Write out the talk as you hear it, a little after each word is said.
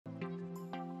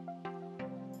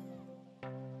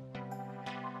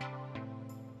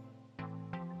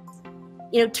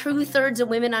You know, 2/3 of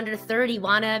women under 30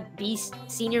 want to be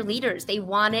senior leaders. They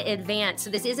want to advance. So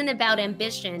this isn't about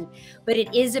ambition, but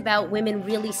it is about women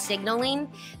really signaling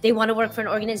they want to work for an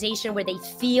organization where they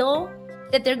feel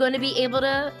that they're going to be able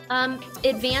to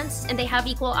advance and they have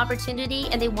equal opportunity,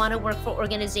 and they want to work for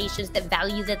organizations that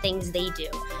value the things they do: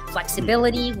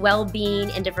 flexibility, well-being,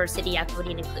 and diversity,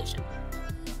 equity, and inclusion.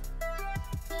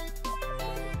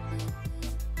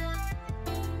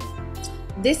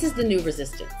 This is the new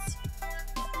resistance.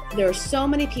 There are so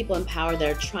many people in power that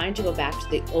are trying to go back to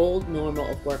the old normal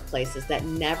of workplaces that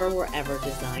never were ever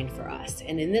designed for us.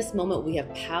 And in this moment, we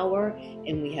have power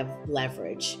and we have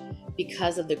leverage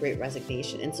because of the Great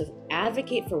Resignation. And so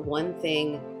advocate for one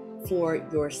thing for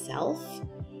yourself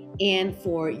and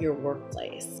for your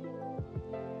workplace.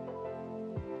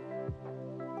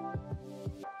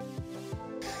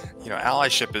 You know,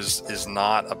 allyship is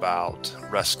not about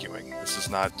rescuing. This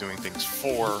is not doing things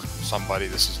for somebody.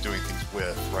 This is doing things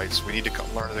with, right? So we need to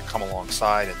learn to come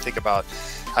alongside and think about,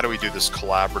 how do we do this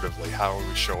collaboratively? How do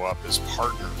we show up as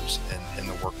partners in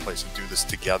the workplace and do this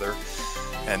together?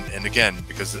 And again,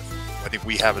 because I think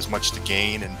we have as much to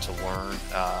gain and to learn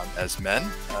as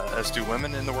men as do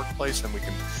women in the workplace, and we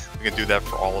can do that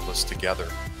for all of us together.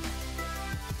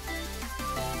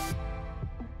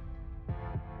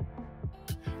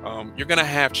 You're going to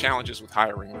have challenges with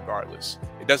hiring regardless.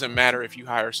 It doesn't matter if you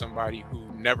hire somebody who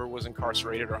never was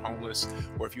incarcerated or homeless,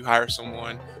 or if you hire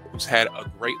someone who's had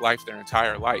a great life their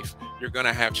entire life. You're going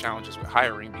to have challenges with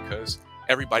hiring because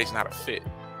everybody's not a fit.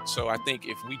 So I think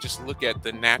if we just look at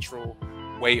the natural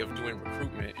way of doing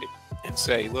recruitment and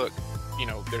say, look, you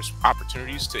know, there's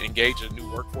opportunities to engage a new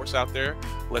workforce out there.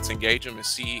 Let's engage them and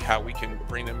see how we can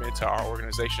bring them into our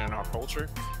organization and our culture.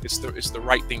 It's the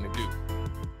right thing to do.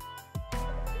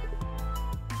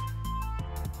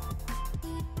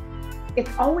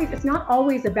 It's not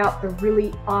always about the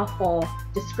really awful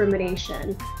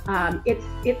discrimination.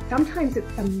 Sometimes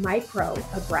it's the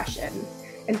microaggressions.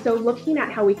 And so looking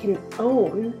at how we can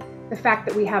own the fact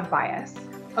that we have bias,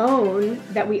 own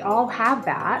that we all have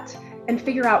that, and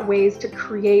figure out ways to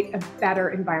create a better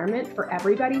environment for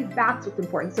everybody, that's what's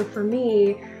important. So for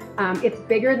me, it's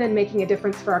bigger than making a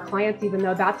difference for our clients, even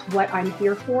though that's what I'm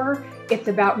here for. It's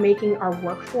about making our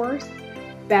workforce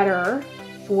better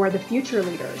for the future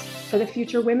leaders, for the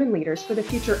future women leaders, for the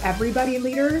future everybody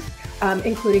leaders,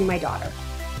 including my daughter.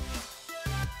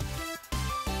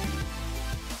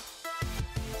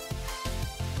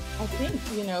 I think,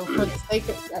 you know, for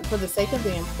the sake of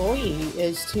the employee,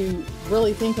 is to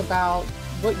really think about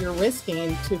what you're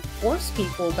risking to force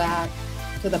people back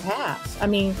to the past. I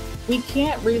mean, we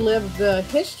can't relive the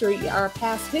history, our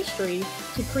past history,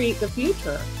 to create the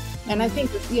future. And I think,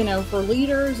 you know, for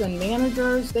leaders and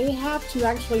managers, they have to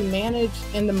actually manage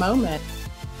in the moment.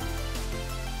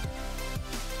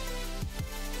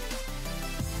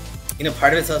 You know,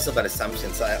 part of it's also about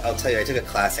assumptions. So I'll tell you, I took a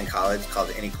class in college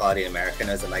called Inequality in America, and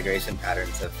it was the migration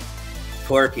patterns of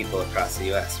poor people across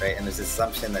the US, right? And there's this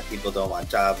assumption that people don't want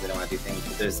jobs, they don't want to do things,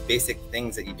 but there's basic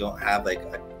things that you don't have, like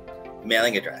a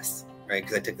mailing address, right?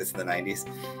 Because I took this in the 90s,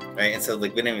 right? And so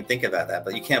like we didn't even think about that,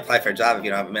 but you can't apply for a job if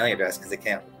you don't have a mailing address because they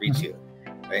can't reach you,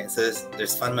 right? And so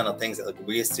there's fundamental things that, like,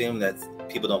 we assume that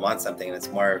people don't want something, and it's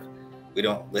more of we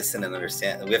don't listen and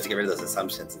understand. And we have to get rid of those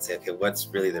assumptions and say, okay, what's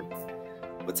really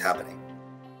what's happening?